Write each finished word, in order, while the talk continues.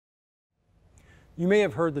You may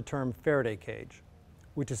have heard the term Faraday cage,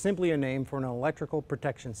 which is simply a name for an electrical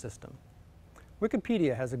protection system.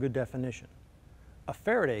 Wikipedia has a good definition. A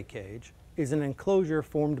Faraday cage is an enclosure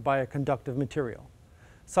formed by a conductive material.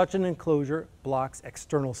 Such an enclosure blocks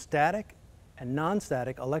external static and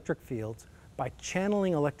non-static electric fields by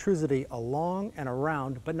channeling electricity along and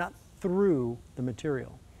around, but not through the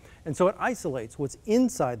material. And so it isolates what's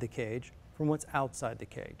inside the cage from what's outside the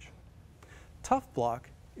cage. Tough block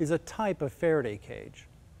is a type of Faraday cage,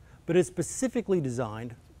 but is specifically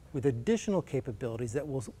designed with additional capabilities that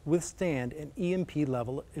will withstand an EMP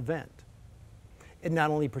level event. It not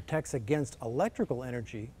only protects against electrical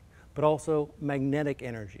energy, but also magnetic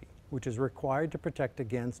energy, which is required to protect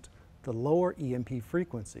against the lower EMP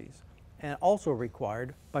frequencies and also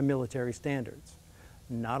required by military standards.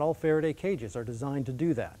 Not all Faraday cages are designed to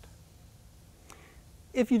do that.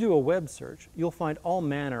 If you do a web search, you'll find all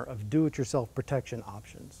manner of do-it-yourself protection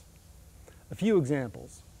options. A few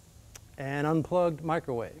examples: an unplugged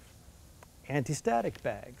microwave, anti-static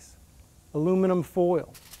bags, aluminum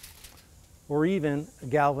foil, or even a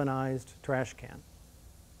galvanized trash can.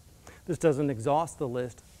 This doesn't exhaust the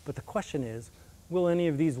list, but the question is, will any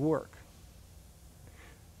of these work?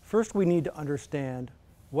 First, we need to understand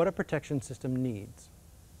what a protection system needs.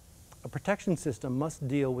 A protection system must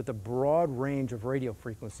deal with a broad range of radio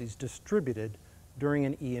frequencies distributed during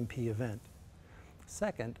an EMP event.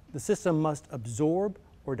 Second, the system must absorb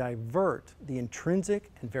or divert the intrinsic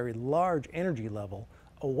and very large energy level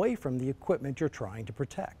away from the equipment you're trying to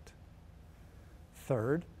protect.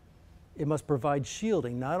 Third, it must provide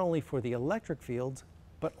shielding not only for the electric fields,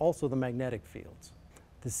 but also the magnetic fields.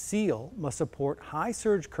 The seal must support high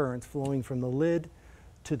surge currents flowing from the lid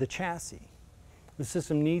to the chassis. The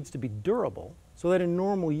system needs to be durable so that in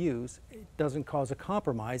normal use it doesn't cause a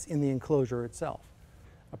compromise in the enclosure itself.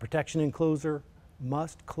 A protection enclosure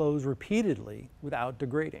must close repeatedly without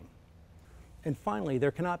degrading. And finally,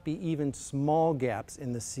 there cannot be even small gaps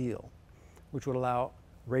in the seal, which would allow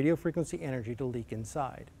radio frequency energy to leak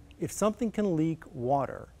inside. If something can leak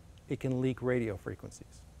water, it can leak radio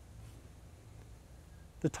frequencies.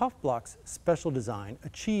 The Tough Block's special design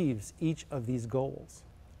achieves each of these goals.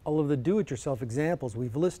 All of the do-it-yourself examples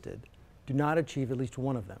we've listed do not achieve at least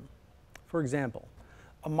one of them. For example,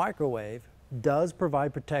 a microwave does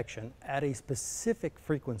provide protection at a specific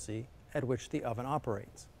frequency at which the oven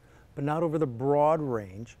operates, but not over the broad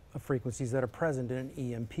range of frequencies that are present in an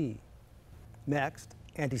EMP. Next,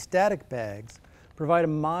 anti-static bags provide a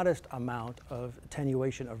modest amount of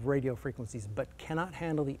attenuation of radio frequencies, but cannot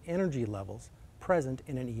handle the energy levels present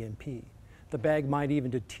in an EMP. The bag might even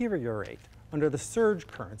deteriorate under the surge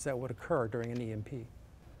currents that would occur during an EMP.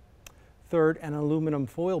 Third, an aluminum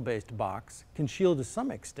foil-based box can shield to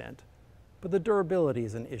some extent, but the durability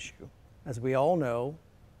is an issue. As we all know,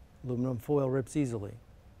 aluminum foil rips easily.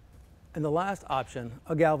 And the last option,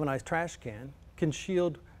 a galvanized trash can, can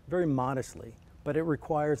shield very modestly, but it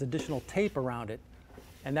requires additional tape around it,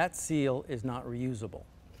 and that seal is not reusable.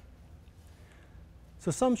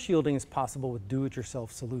 So some shielding is possible with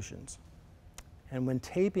do-it-yourself solutions. And when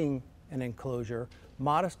taping an enclosure,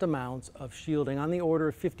 modest amounts of shielding on the order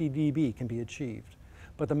of 50 dB can be achieved.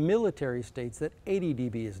 But the military states that 80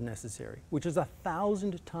 dB is necessary, which is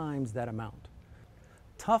 1,000 times that amount.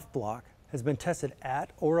 Tough Block has been tested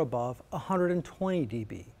at or above 120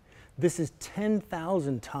 dB. This is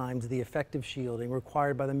 10,000 times the effective shielding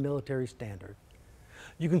required by the military standard.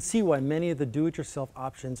 You can see why many of the do-it-yourself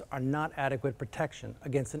options are not adequate protection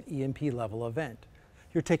against an EMP level event.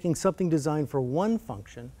 You're taking something designed for one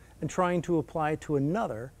function and trying to apply it to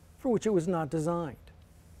another for which it was not designed.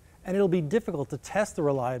 And it'll be difficult to test the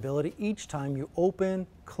reliability each time you open,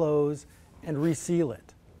 close, and reseal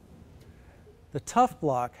it. The Tough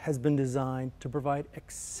Block has been designed to provide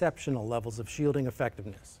exceptional levels of shielding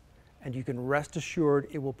effectiveness, and you can rest assured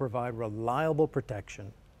it will provide reliable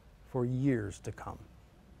protection for years to come.